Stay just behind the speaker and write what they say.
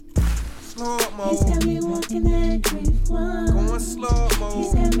He's got me walking that grief walk. Going slow mo.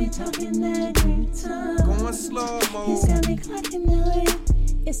 He's got me talking that grief talk. Going slow mo. He's got me clocking the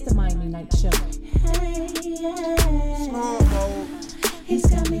way. It's the Miami Night Show. Hey, yeah. Slow mo. He's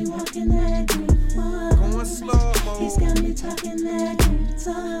got me walking that grief walk. Going slow mo. He's got me talking that grief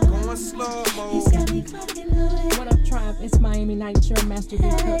talk. Going slow mo. He's got me clocking the way. What up, tribe? It's Miami Night Show, Master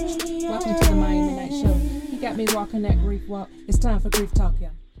Grief Coach. Welcome to the Miami Night Show. You got me walking that grief walk. It's time for Grief Talk, y'all.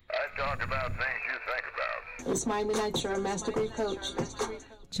 I talk about things you think about. It's Miami Night Show, Master Grief Coach.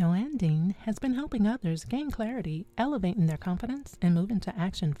 Joanne Dean has been helping others gain clarity, elevating their confidence, and move into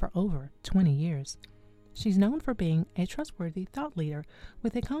action for over 20 years. She's known for being a trustworthy thought leader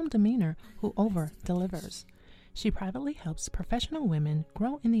with a calm demeanor who over-delivers. She privately helps professional women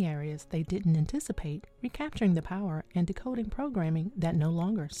grow in the areas they didn't anticipate, recapturing the power and decoding programming that no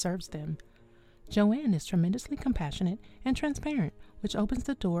longer serves them. Joanne is tremendously compassionate and transparent, which opens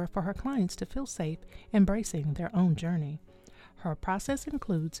the door for her clients to feel safe, embracing their own journey. Her process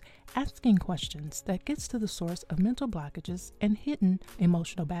includes asking questions that gets to the source of mental blockages and hidden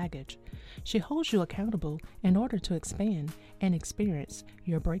emotional baggage. She holds you accountable in order to expand and experience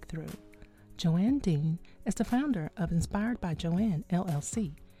your breakthrough. Joanne Dean is the founder of Inspired by Joanne,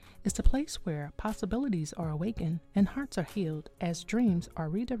 LLC. It's the place where possibilities are awakened and hearts are healed as dreams are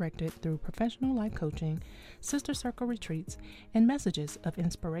redirected through professional life coaching, sister circle retreats, and messages of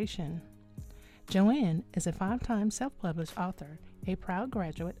inspiration. Joanne is a 5-time self-published author, a proud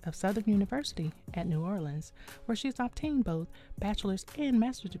graduate of Southern University at New Orleans, where she's obtained both bachelor's and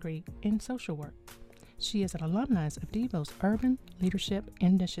master's degree in social work. She is an alumni of Devo's Urban Leadership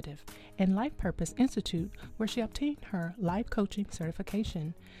Initiative and Life Purpose Institute, where she obtained her life coaching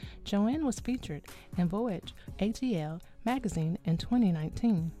certification. Joanne was featured in Voyage ATL magazine in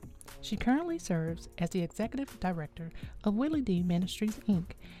 2019. She currently serves as the executive director of Willie D Ministries,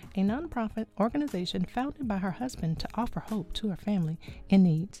 Inc., a nonprofit organization founded by her husband to offer hope to her family in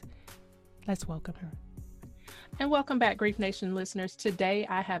need. Let's welcome her. And welcome back, Grief Nation listeners. Today,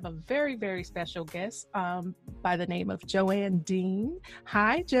 I have a very, very special guest by the name of Joanne Dean.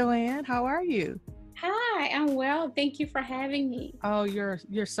 Hi, Joanne. How are you? Hi, I'm well. Thank you for having me. Oh,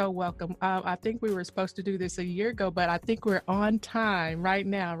 you're so welcome. I think we were supposed to do this a year ago, but I think we're on time right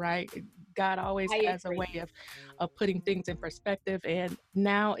now, right? God always has a way of putting things in perspective, and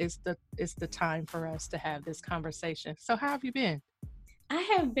now is the time for us to have this conversation. So how have you been? I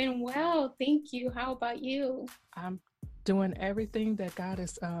have been well. Thank you. How about you? I'm doing everything that God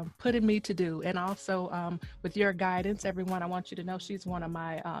has putting me to do. And also with your guidance, everyone, I want you to know she's one of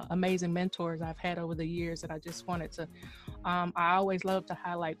my amazing mentors I've had over the years. And I just wanted to, I always love to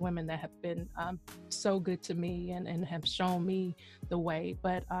highlight women that have been so good to me and have shown me the way.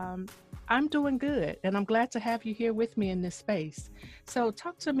 But I'm doing good. And I'm glad to have you here with me in this space. So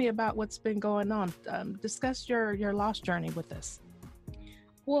talk to me about what's been going on. Discuss your loss journey with us.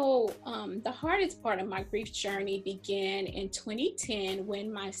 Well, the hardest part of my grief journey began in 2010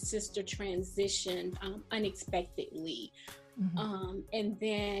 when my sister transitioned unexpectedly. Mm-hmm. And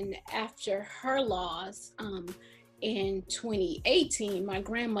then after her loss, in 2018, my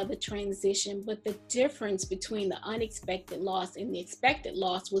grandmother transitioned, but the difference between the unexpected loss and the expected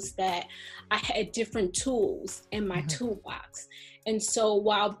loss was that I had different tools in my toolbox. And so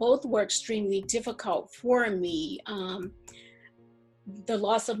while both were extremely difficult for me, the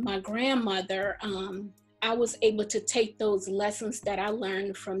loss of my grandmother, I was able to take those lessons that I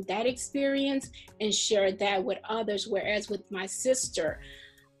learned from that experience and share that with others. Whereas with my sister,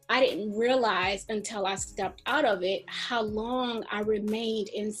 I didn't realize until I stepped out of it how long I remained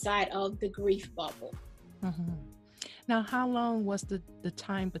inside of the grief bubble. Mm-hmm. Now, how long was the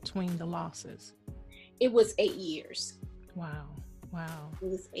time between the losses? It was 8 years. Wow. It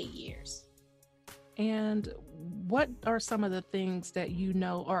was 8 years. And what are some of the things that you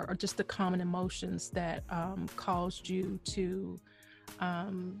know, or just the common emotions that caused you to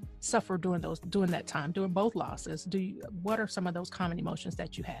suffer during that time, during both losses? What are some of those common emotions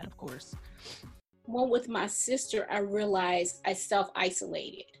that you had, of course? Well, with my sister, I realized I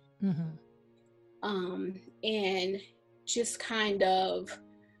self-isolated. Mm-hmm. And just kind of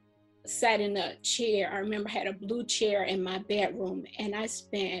sat in a chair. I remember I had a blue chair in my bedroom, and I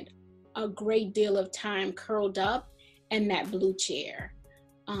spent a great deal of time curled up in that blue chair,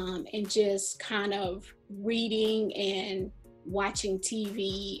 and just kind of reading and watching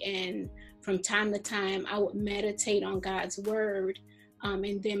TV. And from time to time, I would meditate on God's word.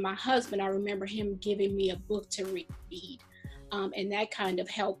 And then my husband, I remember him giving me a book to read. And that kind of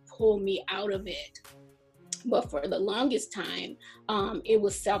helped pull me out of it. But for the longest time, it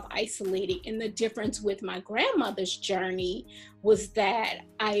was self-isolating. And the difference with my grandmother's journey was that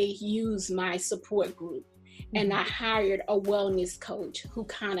I used my support group, and I hired a wellness coach who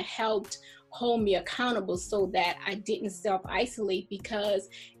kind of helped hold me accountable so that I didn't self-isolate, because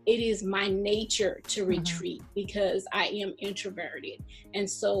it is my nature to retreat because I am introverted. And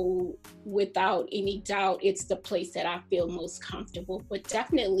so without any doubt, it's the place that I feel most comfortable. But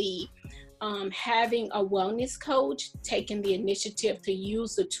definitely having a wellness coach, taking the initiative to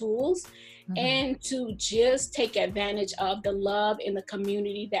use the tools and to just take advantage of the love in the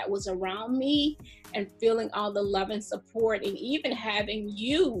community that was around me, and feeling all the love and support, and even having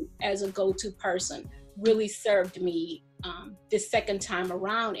you as a go-to person really served me this second time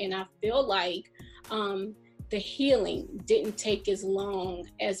around. And I feel like the healing didn't take as long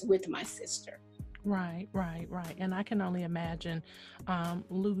as with my sister. Right. And I can only imagine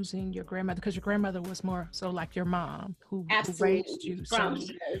losing your grandmother, because your grandmother was more so like your mom who raised you. So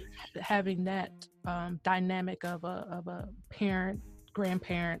having that dynamic of a parent,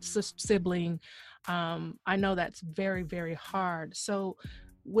 grandparent, sibling, I know that's very, very hard. So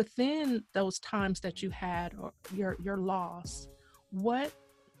within those times that you had or your loss, what,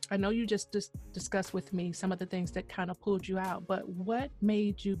 I know you just discussed with me some of the things that kind of pulled you out, but what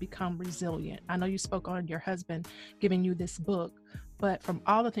made you become resilient? I know you spoke on your husband giving you this book, but from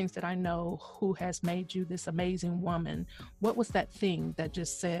all the things that I know who has made you this amazing woman, what was that thing that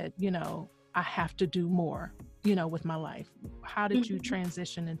just said, you know, I have to do more, you know, with my life? How did you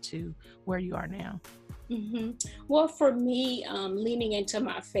transition into where you are now? Well, for me, leaning into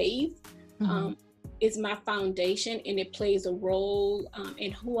my faith, is my foundation, and it plays a role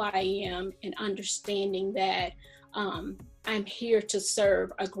in who I am, and understanding that I'm here to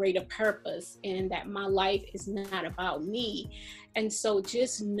serve a greater purpose, and that my life is not about me. And so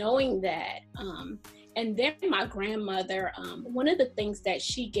just knowing that, and then my grandmother, one of the things that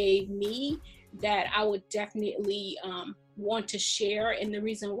she gave me that I would definitely want to share, and the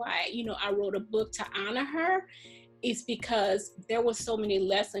reason why, you know, I wrote a book to honor her, is because there were so many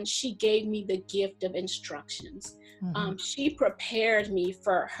lessons. She gave me the gift of instructions. She prepared me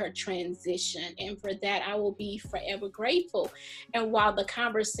for her transition, and for that I will be forever grateful. And while the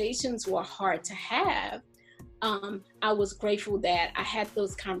conversations were hard to have, I was grateful that I had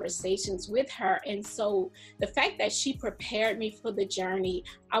those conversations with her. And so the fact that she prepared me for the journey,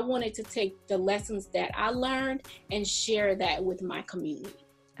 I wanted to take the lessons that I learned and share that with my community.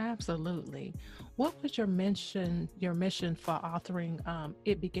 Absolutely. What was your mission for authoring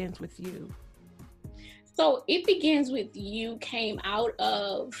It Begins With You? So It Begins With You came out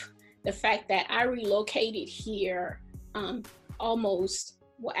of the fact that I relocated here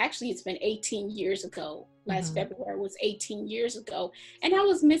it's been 18 years ago. Last February was 18 years ago, and I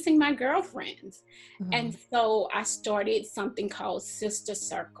was missing my girlfriends. And so I started something called Sister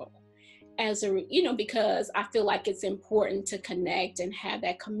Circle, because I feel like it's important to connect and have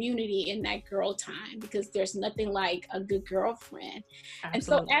that community in that girl time, because there's nothing like a good girlfriend. Absolutely. And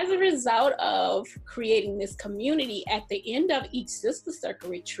so as a result of creating this community, at the end of each Sister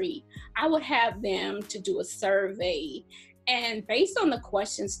Circle retreat, I would have them to do a survey. And based on the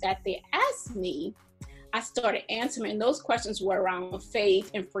questions that they asked me, I started answering. And those questions were around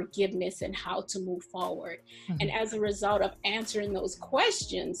faith and forgiveness and how to move forward. And as a result of answering those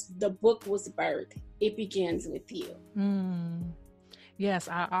questions, the book was birthed. It Begins With You. Yes,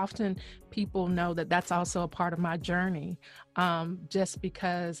 people know that that's also a part of my journey, just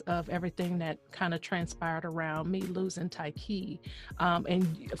because of everything that kind of transpired around me losing Tyke.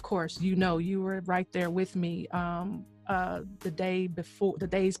 And of course, you were right there with me the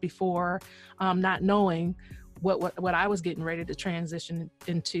days before, not knowing what I was getting ready to transition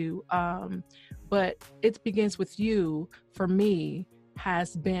into. But It Begins With You, for me,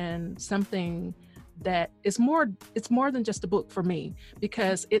 has been something that it's more than just a book for me,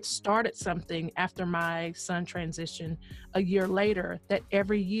 because it started something after my son transitioned a year later, that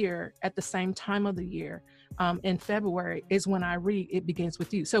every year at the same time of the year, in February, is when I read It Begins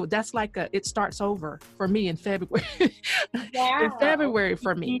With You. So that's like it starts over for me in February. Wow. In February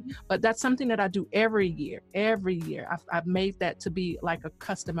for me. But that's something that I do every year. I've made that to be like a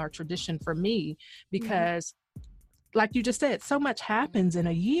custom or tradition for me, because like you just said, so much happens in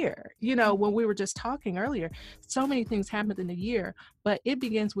a year. When we were just talking earlier, so many things happened in a year, but It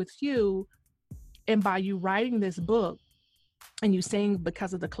Begins With You. And by you writing this book, and you saying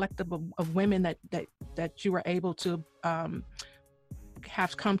because of the collective of women that you were able to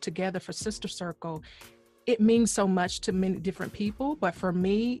have come together for Sister Circle, it means so much to many different people. But for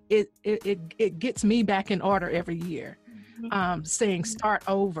me, it gets me back in order every year. saying start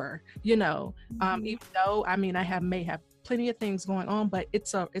over, even though, I mean, may have plenty of things going on, but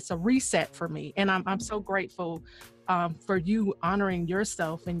it's a reset for me. And I'm so grateful for you honoring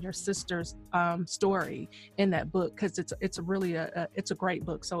yourself and your sister's story in that book, because it's really it's a great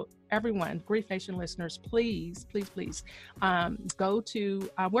book. So everyone, Grief Nation listeners, please go to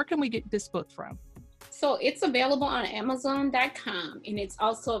where can we get this book from? So it's available on Amazon.com, and it's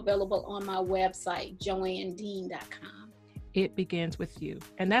also available on my website, JoanneDean.com. It begins with you,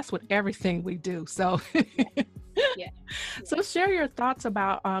 and that's with everything we do. So Yeah. So share your thoughts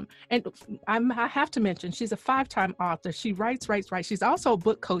about, and I have to mention, she's a 5-time author. She writes. She's also a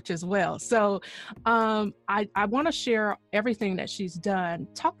book coach as well. So I want to share everything that she's done.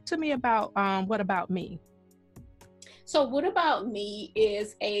 Talk to me about What About Me? So What About Me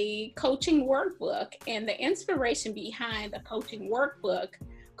is a coaching workbook, and the inspiration behind the coaching workbook,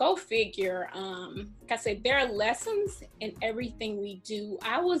 go figure, like I said, there are lessons in everything we do.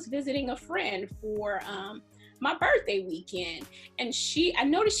 I was visiting a friend for my birthday weekend, and I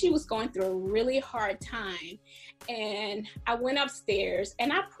noticed she was going through a really hard time, and I went upstairs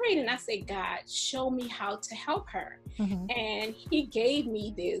and I prayed and I said, God, show me how to help her. And he gave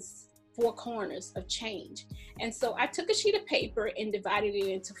me this 4 corners of change. And so I took a sheet of paper and divided it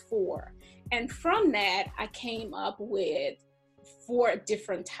into 4. And from that, I came up with 4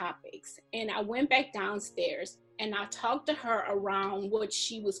 different topics. And I went back downstairs and I talked to her around what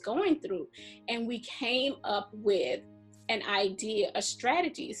she was going through. And we came up with an idea, a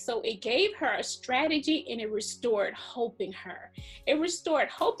strategy. So it gave her a strategy, and it restored hope in her.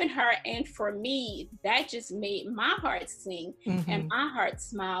 And for me, that just made my heart sing and my heart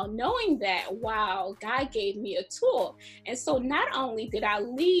smile, knowing that, wow, God gave me a tool. And so not only did I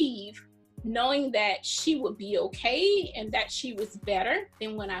leave knowing that she would be okay and that she was better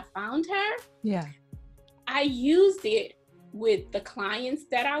than when I found her, I used it with the clients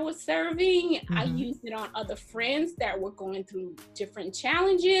that I was serving. I used it on other friends that were going through different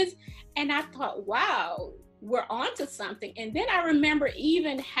challenges. And I thought, wow, we're onto something. And then I remember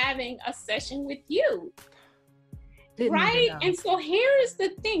even having a session with you. Right? And so here is the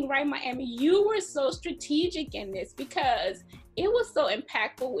thing, right, Miami? You were so strategic in this because it was so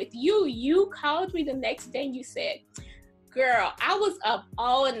impactful with you. You called me the next day and you said, girl, I was up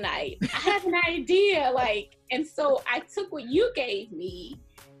all night. I had an idea, and so I took what you gave me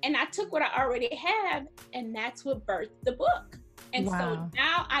and I took what I already have, and that's what birthed the book. And so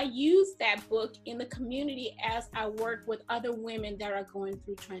now I use that book in the community as I work with other women that are going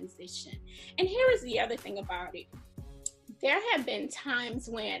through transition. And here is the other thing about it. There have been times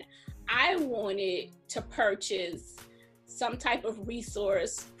when I wanted to purchase some type of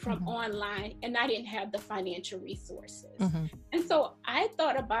resource from online, and I didn't have the financial resources. And so I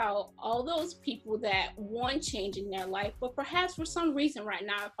thought about all those people that want change in their life, but perhaps for some reason right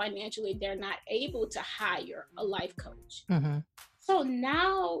now, financially, they're not able to hire a life coach. So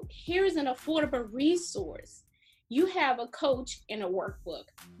now here's an affordable resource. You have a coach in a workbook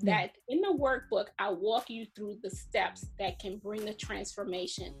that in the workbook, I walk you through the steps that can bring the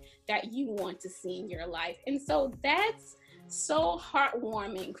transformation that you want to see in your life. And so that's so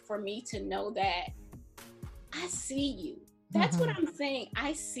heartwarming for me to know that I see you. That's what I'm saying.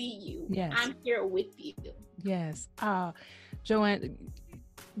 I see you. Yes. I'm here with you. Yes. Joanne,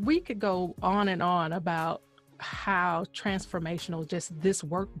 we could go on and on about how transformational just this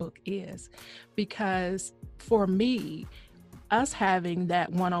workbook is, because for me, us having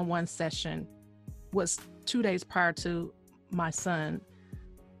that one-on-one session was 2 days prior to my son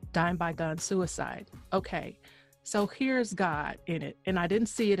dying by gun suicide. Okay. So here's God in it. And I didn't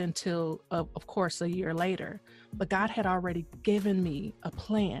see it until, of course, a year later. But God had already given me a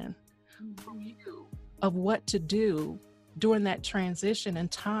plan of what to do during that transition in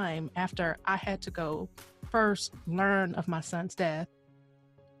time after I had to go first learn of my son's death,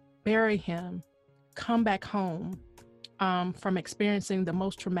 bury him, come back home from experiencing the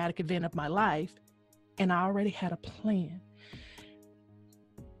most traumatic event of my life. And I already had a plan.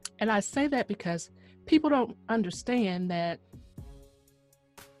 And I say that because people don't understand that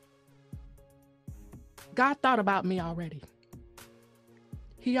God thought about me already.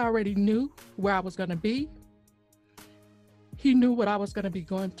 He already knew where I was going to be. He knew what I was going to be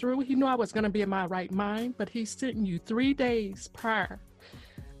going through. He knew I was going to be in my right mind, but he sent you 3 days prior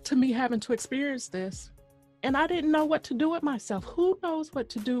to me having to experience this. And I didn't know what to do with myself. Who knows what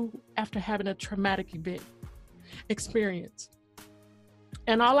to do after having a traumatic event experience?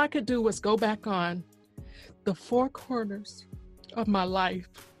 And all I could do was go back on the 4 corners of my life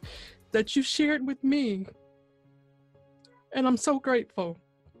that you shared with me. And I'm so grateful.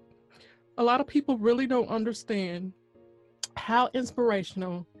 A lot of people really don't understand how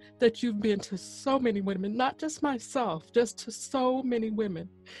inspirational that you've been to so many women, not just myself, just to so many women.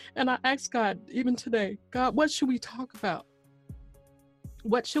 And I asked God, even today, God, what should we talk about?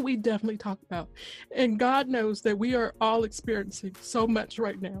 What should we definitely talk about? And God knows that we are all experiencing so much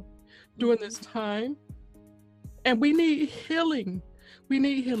right now during this time. And we need healing. We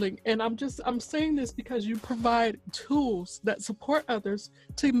need healing. And I'm saying this because you provide tools that support others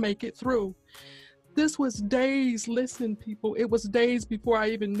to make it through. This was days, listen, people, it was days before I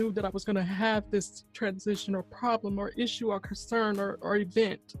even knew that I was going to have this transition or problem or issue or concern or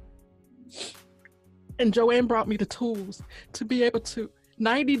event. And Joanne brought me the tools to be able to,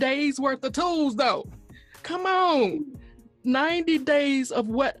 90 days worth of tools though. Come on. 90 days of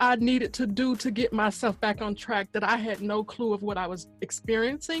what I needed to do to get myself back on track that I had no clue of what I was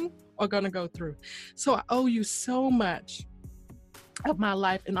experiencing or going to go through. So I owe you so much of my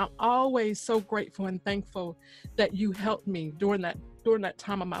life, and I'm always so grateful and thankful that you helped me during that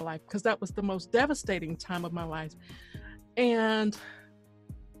time of my life, because that was the most devastating time of my life. And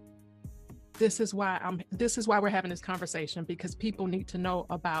this is why we're having this conversation, because people need to know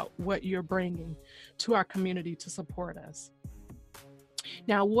about what you're bringing to our community to support us.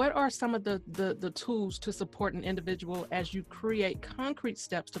 Now, what are some of the tools to support an individual as you create concrete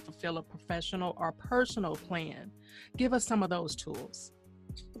steps to fulfill a professional or personal plan? Give us some of those tools.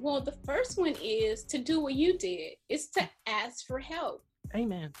 Well, the first one is to do what you did. It's to ask for help.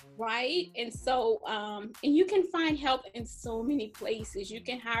 Amen. Right? And so, and you can find help in so many places. You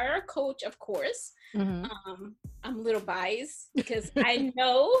can hire a coach, of course. Mm-hmm. I'm a little biased because I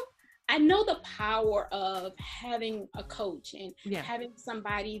know the power of having a coach and having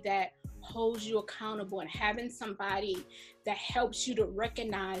somebody that holds you accountable and having somebody that helps you to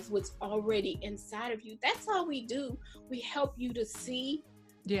recognize what's already inside of you. That's all we do. We help you to see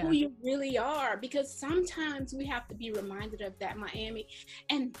who you really are, because sometimes we have to be reminded of that, Miami.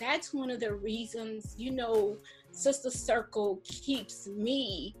 And that's one of the reasons, Sister Circle keeps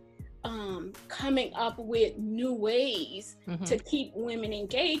me coming up with new ways to keep women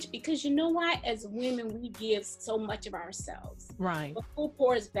engaged, because you know what, as women we give so much of ourselves, right? But who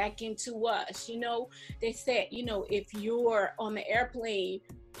pours back into us? They said, if you're on the airplane,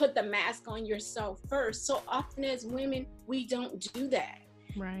 put the mask on yourself first. So often as women we don't do that,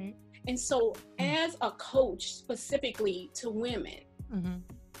 right? And so as a coach specifically to women,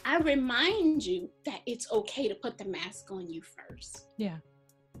 I remind you that it's okay to put the mask on you first.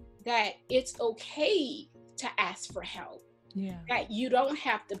 That it's okay to ask for help. That you don't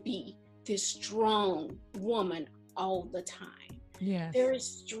have to be this strong woman all the time. There is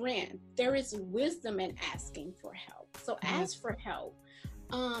strength. There is wisdom in asking for help. So ask for help.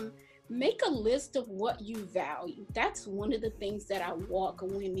 Make a list of what you value. That's one of the things that I walk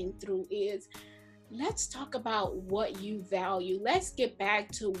women through is, let's talk about what you value. Let's get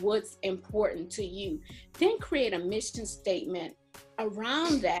back to what's important to you. Then create a mission statement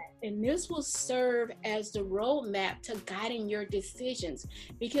around that, and this will serve as the roadmap to guiding your decisions,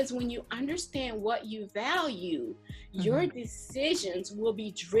 because when you understand what you value, your decisions will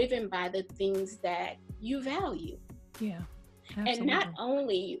be driven by the things that you value. Absolutely. And not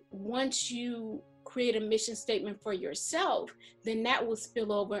only once you create a mission statement for yourself, then that will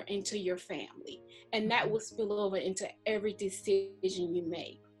spill over into your family, and that will spill over into every decision you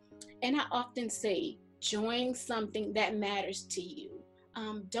make. And I often say, join something that matters to you.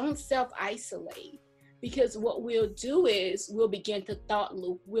 Don't self-isolate, because what we'll do is we'll begin to thought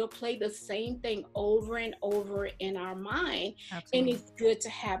loop. We'll play the same thing over and over in our mind. Absolutely. And it's good to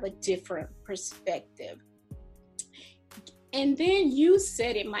have a different perspective. And then you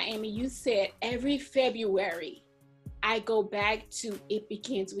said it, Miami, you said every February, I go back to It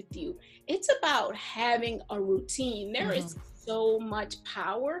Begins With You. It's about having a routine. There is so much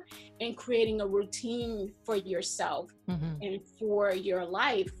power in creating a routine for yourself and for your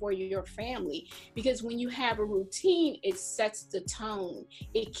life, for your family. Because when you have a routine, it sets the tone.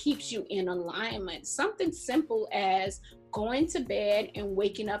 It keeps you in alignment. Something simple as going to bed and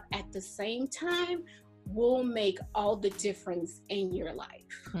waking up at the same time will make all the difference in your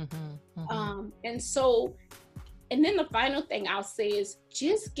life. And then the final thing I'll say is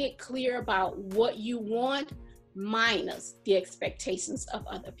just get clear about what you want minus the expectations of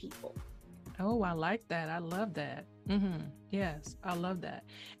other people. Oh, I like that. I love that. Yes, I love that.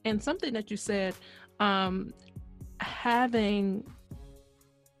 And something that you said, having,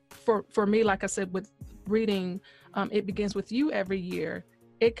 for me, like I said, with reading It Begins With You every year,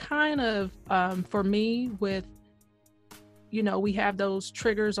 it kind of, for me, with, we have those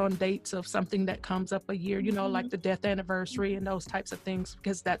triggers on dates of something that comes up a year, like the death anniversary and those types of things,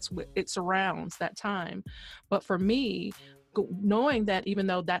 because that's what it surrounds that time. But for me, knowing that even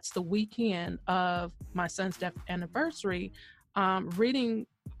though that's the weekend of my son's death anniversary, reading,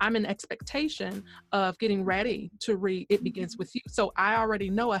 I'm in expectation of getting ready to read It Begins With You. So I already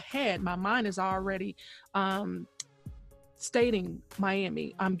know ahead, my mind is already stating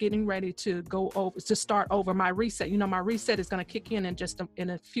Miami. I'm getting ready to start over my reset. My reset is going to kick in just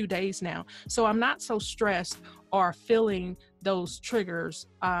in a few days now. So I'm not so stressed or feeling those triggers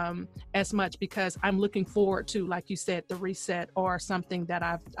as much, because I'm looking forward to, like you said, the reset, or something that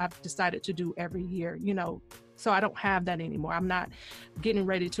I've decided to do every year, So I don't have that anymore. I'm not getting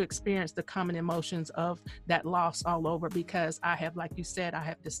ready to experience the common emotions of that loss all over, because I have, like you said, I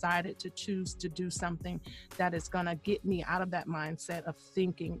have decided to choose to do something that is going to get me out of that mindset of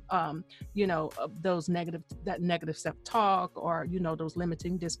thinking, of those negative self-talk, or, those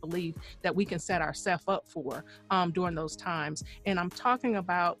limiting disbelief that we can set ourselves up for during those times. And I'm talking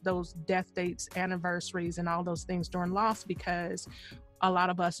about those death dates, anniversaries, and all those things during loss, because a lot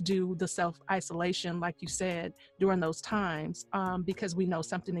of us do the self-isolation, like you said, during those times, because we know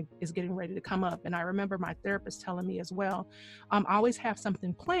something is getting ready to come up. And I remember my therapist telling me as well, always have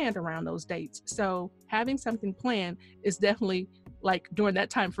something planned around those dates. So having something planned is definitely, like during that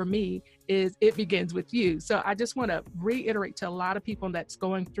time for me, is It Begins With You. So I just want to reiterate to a lot of people that's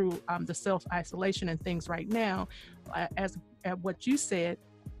going through the self-isolation and things right now, as what you said,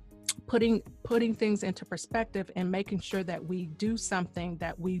 putting things into perspective and making sure that we do something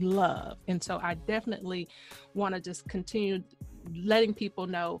that we love. And so I definitely want to just continue letting people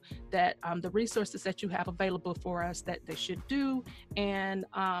know that the resources that you have available for us, that they should do, and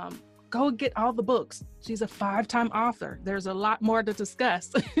go get all the books. She's a 5-time author. There's a lot more to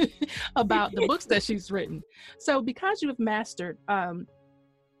discuss about the books that she's written. So because you have mastered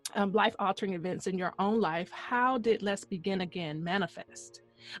life-altering events in your own life, how did Let's Begin Again manifest?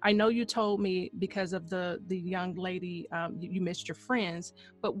 I know you told me because of the young lady, you missed your friends,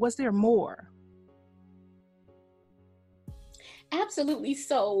 but was there more? Absolutely.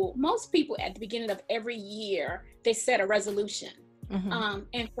 So most people at the beginning of every year, they set a resolution. Mm-hmm.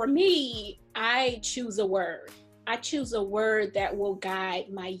 And for me, I choose a word. I choose a word that will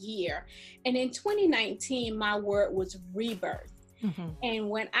guide my year. And in 2019, my word was rebirth. Mm-hmm. And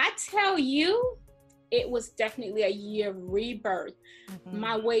when I tell you, it was definitely a year of rebirth. Mm-hmm.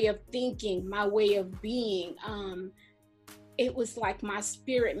 My way of thinking, my way of being. It was like my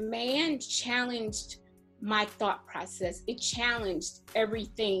spirit man challenged my thought process. It challenged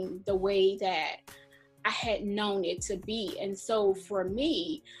everything the way that I had known it to be. And so for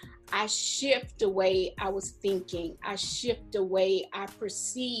me, I shift the way I was thinking. I shift the way I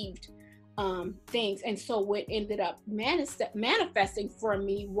perceived things. And so what ended up manifesting for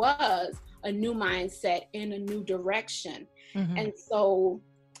me was a new mindset in a new direction. Mm-hmm. And so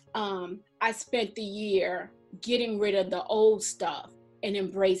I spent the year getting rid of the old stuff and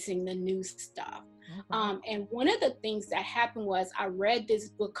embracing the new stuff. Mm-hmm. And one of the things that happened was I read this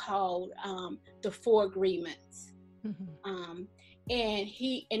book called The 4 Agreements. Mm-hmm. And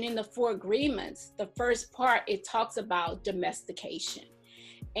in the 4 Agreements, the first part, it talks about domestication.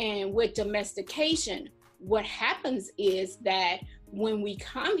 And with domestication, what happens is that when we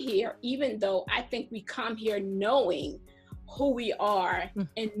come here, even though I think we come here knowing who we are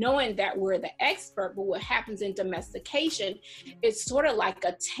and knowing that we're the expert, but what happens in domestication is sort of like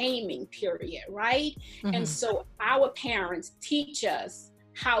a taming period, right? Mm-hmm. And so our parents teach us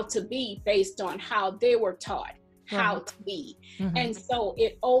how to be based on how they were taught how to be. Mm-hmm. And so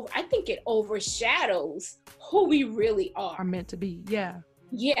I think it overshadows who we really are meant to be. Yeah.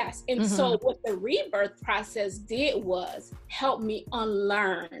 Yes. And so what the rebirth process did was help me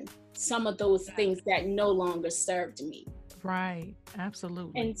unlearn some of those things that no longer served me. Right.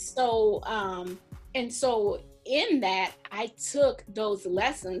 Absolutely. And so in that, I took those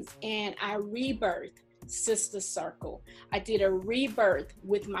lessons and I rebirthed Sister Circle. I did a rebirth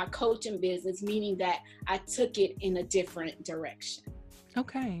with my coaching business, meaning that I took it in a different direction.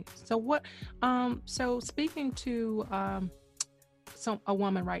 Okay. So so speaking to, a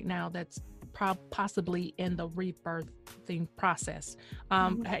woman right now that's possibly in the rebirthing process.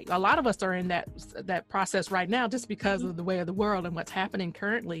 Hey, a lot of us are in that process right now just because of the way of the world and what's happening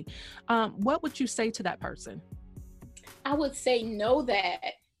currently. What would you say to that person? I would say know that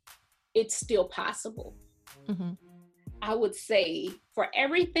it's still possible. Mm-hmm. I would say for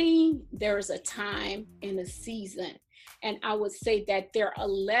everything, there's a time and a season. And I would say that there are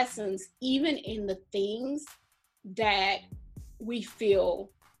lessons even in the things that we feel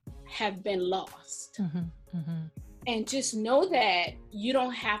have been lost. Mm-hmm, mm-hmm. And just know that you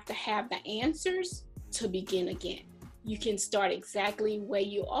don't have to have the answers to begin again. you can start exactly where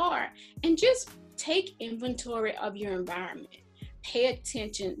you are and just take inventory of your environment. Pay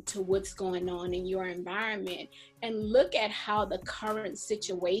attention to what's going on in your environment and look at how the current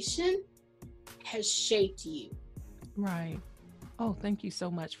situation has shaped you. Right. Oh, thank you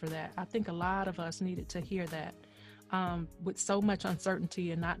so much for that. I think a lot of us needed to hear that. With so much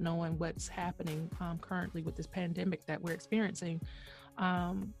uncertainty and not knowing what's happening currently with this pandemic that we're experiencing,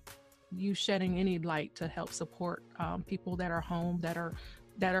 you shedding any light to help support people that are home, that are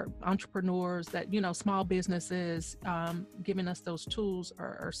entrepreneurs, that, small businesses, giving us those tools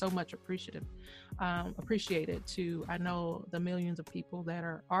are so much appreciated to, I know, the millions of people that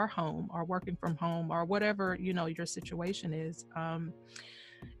are home, are working from home, or whatever, your situation is.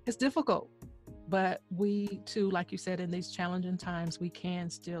 It's difficult, but we too, like you said, in these challenging times, we can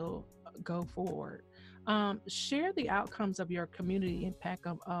still go forward. Share the outcomes of your community impact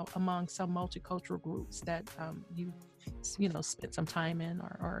among some multicultural groups that you've spent some time in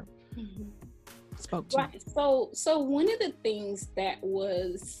or spoke to. Right. So one of the things that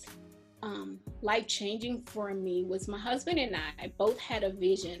was life-changing for me was my husband and I both had a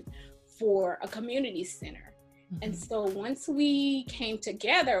vision for a community center. And so once we came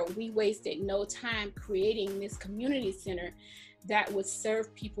together, we wasted no time creating this community center that would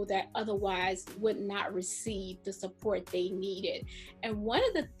serve people that otherwise would not receive the support they needed. And one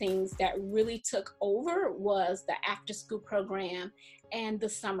of the things that really took over was the after-school program and the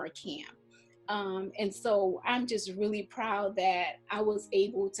summer camp. And so I'm just really proud that I was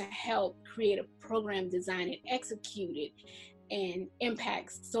able to help create a program, design and execute it, and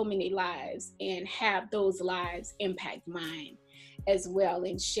impact so many lives, and have those lives impact mine as well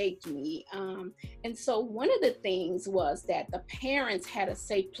and shaped me. And so one of the things was that the parents had a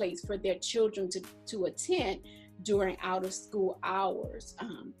safe place for their children to attend during out of school hours.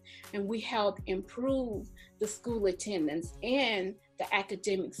 And we helped improve the school attendance and the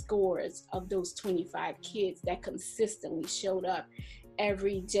academic scores of those 25 kids that consistently showed up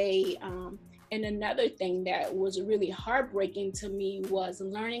every day. And another thing that was really heartbreaking to me was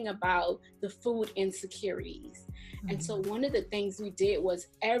learning about the food insecurities. And so one of the things we did was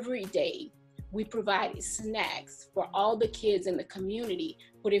every day we provided snacks for all the kids in the community.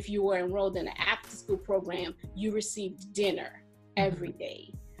 But if you were enrolled in an after-school program, you received dinner every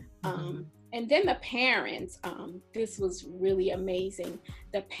day. And then the parents, this was really amazing.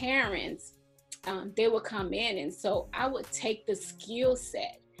 The parents, they would come in, and so I would take the skill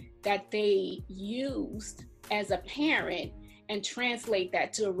set that they used as a parent and translate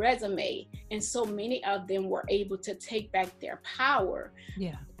that to a resume. And so many of them were able to take back their power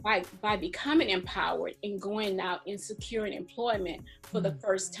by becoming empowered and going out and securing employment for the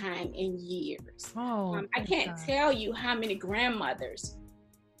first time in years. I can't tell you how many grandmothers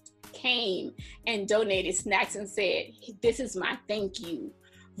came and donated snacks and said, "This is my thank you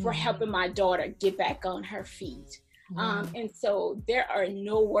for helping my daughter get back on her feet." And so there are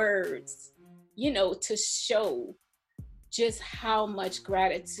no words, to show just how much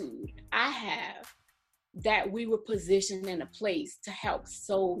gratitude I have that we were positioned in a place to help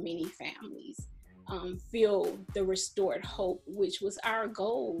so many families feel the restored hope, which was our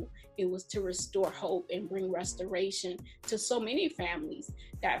goal. It was to restore hope and bring restoration to so many families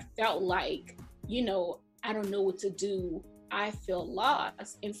that felt like, I don't know what to do. I feel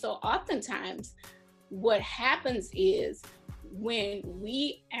lost. And so oftentimes what happens is when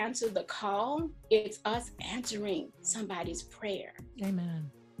we answer the call, it's us answering somebody's prayer.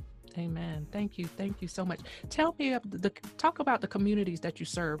 Amen. Amen. Thank you. Thank you so much. Tell me, talk about the communities that you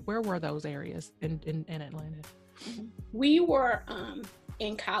serve. Where were those areas in Atlanta? We were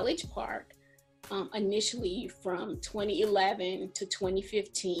in College Park initially from 2011 to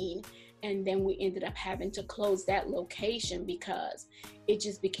 2015. And then we ended up having to close that location because it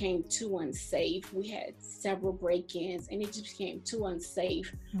just became too unsafe. We had several break-ins and it just became too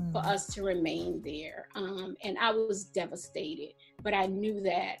unsafe for us to remain there. And I was devastated, but I knew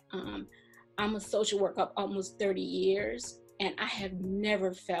that I'm a social worker of almost 30 years and I have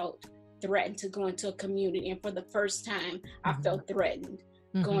never felt threatened to go into a community. And for the first time, I felt threatened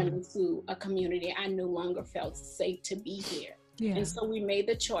going into a community. I no longer felt safe to be here. Yeah. And so we made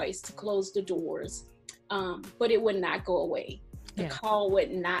the choice to close the doors, but it would not go away. The call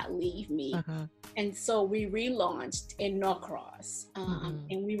would not leave me. And so we relaunched in Norcross,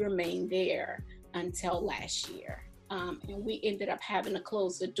 and we remained there until last year. And we ended up having to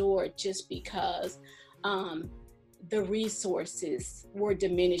close the door just because the resources were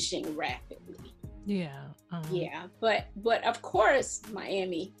diminishing rapidly. But of course,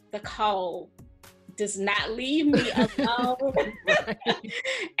 Miami, the call does not leave me alone.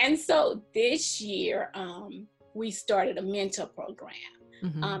 And so this year, we started a mentor program.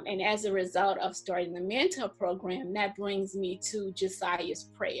 And as a result of starting the mentor program, that brings me to Josiah's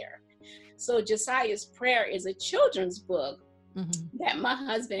Prayer. So Josiah's Prayer is a children's book that my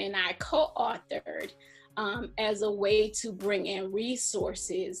husband and I co-authored as a way to bring in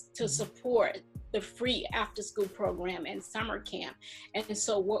resources to support the free after-school program and summer camp. And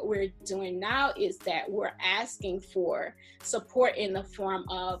so what we're doing now is that we're asking for support in the form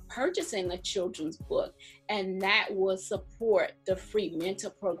of purchasing a children's book, and that will support the free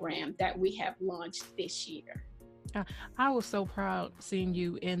mentor program that we have launched this year. I was so proud seeing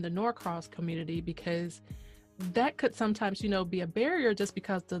you in the Norcross community, because that could sometimes, be a barrier just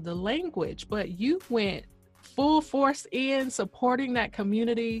because of the language, but you went full force in supporting that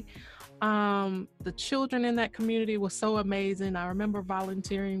community. The children in that community was so amazing. I remember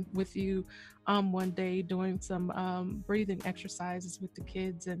volunteering with you one day doing some breathing exercises with the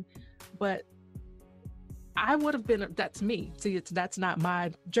kids, but I would have been, that's me. See, that's not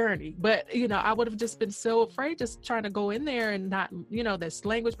my journey, but I would have just been so afraid just trying to go in there and not, this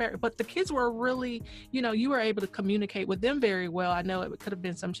language barrier. But the kids were really, you were able to communicate with them very well. I know it could have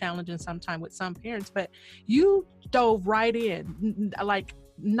been some challenging sometime with some parents, but you dove right in, like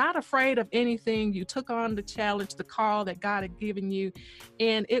not afraid of anything. You took on the challenge, the call that God had given you.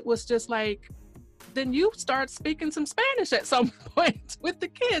 And it was just like, then you start speaking some Spanish at some point with the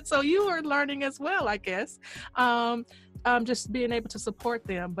kids. So you were learning as well, I guess, just being able to support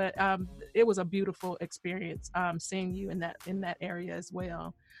them. But it was a beautiful experience seeing you in that area as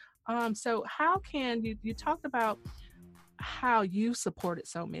well. So how can you talked about how you supported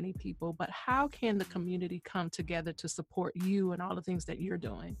so many people, but how can the community come together to support you and all the things that you're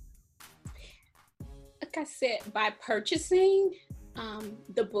doing? Like I said, by purchasing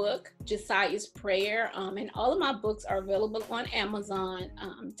the book, Josiah's Prayer, and all of my books are available on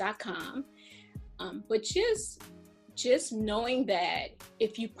Amazon.com. But just knowing that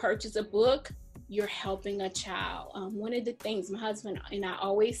if you purchase a book, you're helping a child. One of the things my husband and I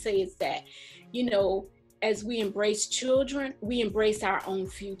always say is that, as we embrace children, we embrace our own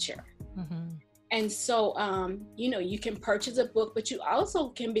future. And so, you can purchase a book, but you also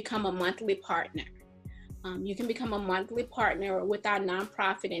can become a monthly partner. You can become a monthly partner with our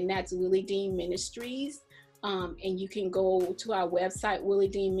nonprofit, and that's Willie Dean Ministries. And you can go to our website,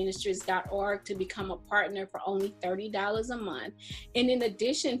 williedeanministries.org, to become a partner for only $30 a month. And in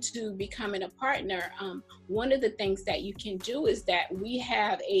addition to becoming a partner, one of the things that you can do is that we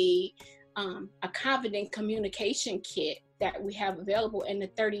have a confident communication kit that we have available, and the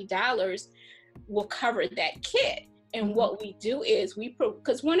 $30 will cover that kit. And what we do is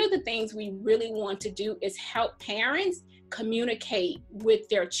because one of the things we really want to do is help parents communicate with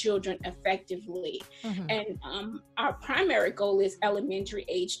their children effectively. And our primary goal is elementary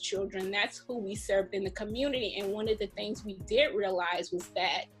age children. That's who we served in the community. And one of the things we did realize was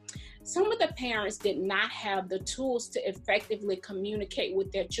that some of the parents did not have the tools to effectively communicate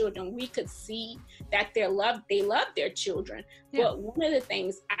with their children. We could see that they loved their children. Yeah. But one of the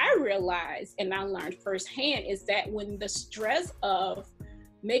things I realized, and I learned firsthand, is that when the stress of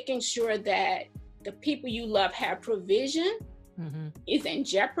making sure that the people you love have provision is in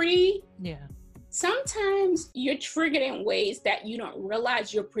jeopardy, sometimes you're triggered in ways that you don't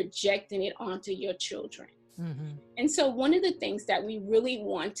realize you're projecting it onto your children. And so one of the things that we really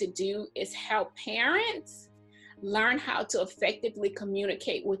want to do is help parents learn how to effectively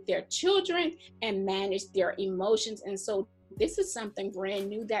communicate with their children and manage their emotions. And so this is something brand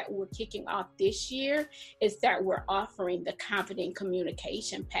new that we're kicking off this year, is that we're offering the Confident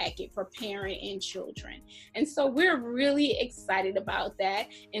Communication Packet for parent and children. And so we're really excited about that.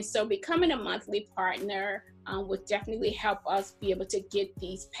 And so becoming a monthly partner would definitely help us be able to get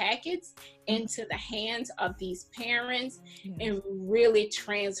these packets into the hands of these parents and really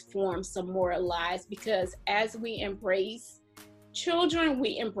transform some more lives, because as we embrace children,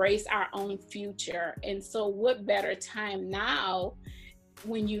 we embrace our own future. And so what better time now,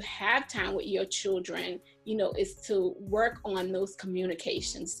 when you have time with your children, is to work on those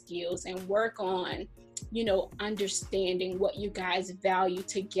communication skills and work on, understanding what you guys value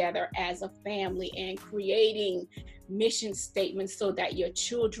together as a family, and creating mission statements so that your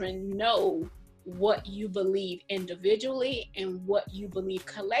children know what you believe individually and what you believe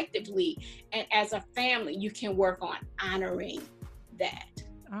collectively. And as a family, you can work on honoring that.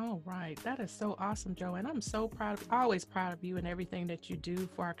 Oh, right. That is so awesome, Joanne. I'm so always proud of you and everything that you do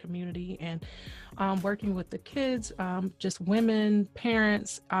for our community, and working with the kids, just women,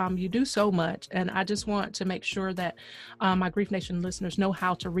 parents. You do so much. And I just want to make sure that my Grief Nation listeners know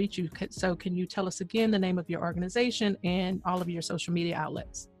how to reach you. So can you tell us again the name of your organization and all of your social media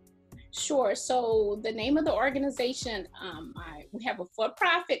outlets? Sure. So the name of the organization, we have a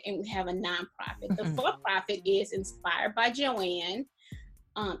for-profit and we have a nonprofit. The for-profit is Inspired by Joanne.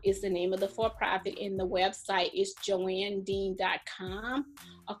 Is the name of the for-profit, and the website is joannedean.com.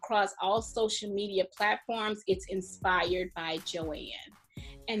 Across all social media platforms, it's Inspired by Joanne.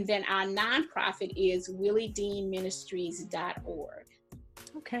 And then our nonprofit is williedeanministries.org.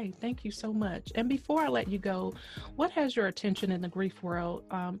 Okay, thank you so much. And before I let you go, what has your attention in the grief world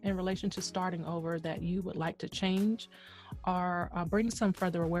in relation to starting over that you would like to change or bring some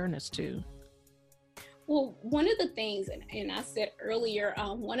further awareness to? Well, one of the things, and I said earlier,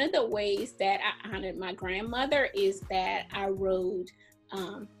 one of the ways that I honored my grandmother is that I wrote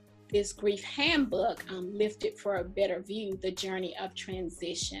this grief handbook, Lifted for a Better View, The Journey of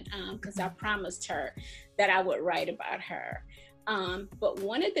Transition, because I promised her that I would write about her. But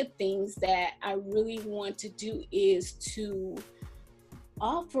one of the things that I really want to do is to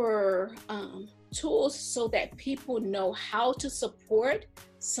offer tools so that people know how to support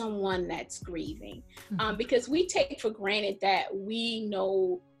someone that's grieving. Because we take for granted that we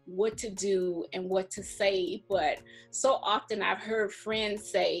know what to do and what to say, but so often I've heard friends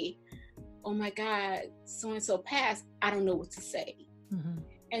say, oh my God, so-and-so passed, I don't know what to say.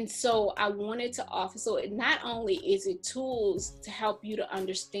 And so I wanted to offer, so it not only is it tools to help you to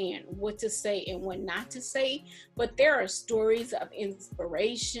understand what to say and what not to say, but there are stories of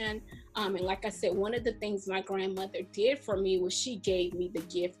inspiration. And like I said, one of the things my grandmother did for me was she gave me the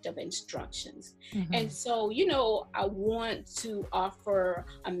gift of instructions. And so, you know, I want to offer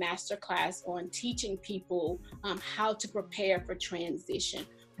a masterclass on teaching people how to prepare for transition,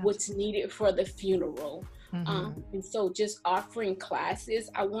 what's needed for the funeral. And so just offering classes,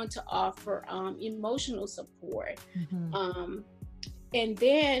 I want to offer emotional support. And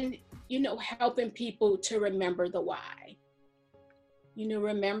then, you know, helping people to remember the why.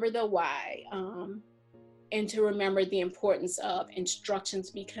 Remember the why, and to remember the importance of instructions,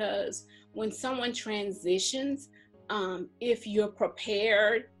 because when someone transitions, if you're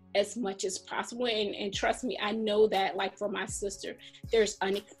prepared as much as possible, and trust me, I know that, like for my sister, there's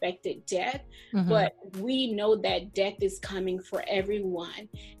unexpected death, but we know that death is coming for everyone,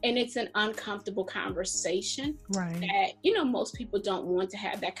 and it's an uncomfortable conversation, right? That, you know, most people don't want to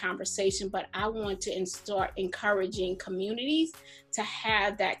have that conversation, but I want to start encouraging communities to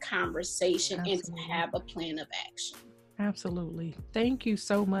have that conversation. Absolutely. And to have a plan of action. Absolutely. Thank you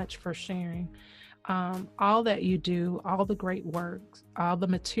so much for sharing all that you do, all the great work, all the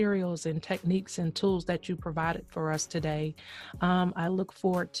materials and techniques and tools that you provided for us today. I look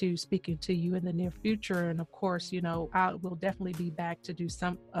forward to speaking to you in the near future. And of course, you know, I will definitely be back to do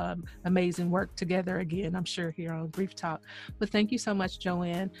some amazing work together again, I'm sure, here on Grief Talk. But thank you so much,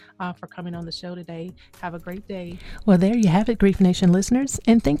 Joanne, for coming on the show today. Have a great day. Well, there you have it, Grief Nation listeners.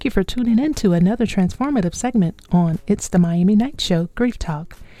 And thank you for tuning in to another transformative segment on It's the Miami Night Show, Grief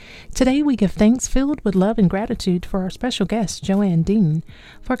Talk. Today, we give thanks filled with love and gratitude for our special guest, Joanne Dean,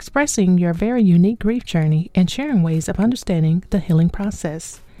 for expressing your very unique grief journey and sharing ways of understanding the healing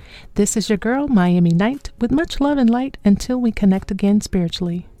process. This is your girl, Miami Night, with much love and light until we connect again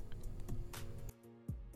spiritually.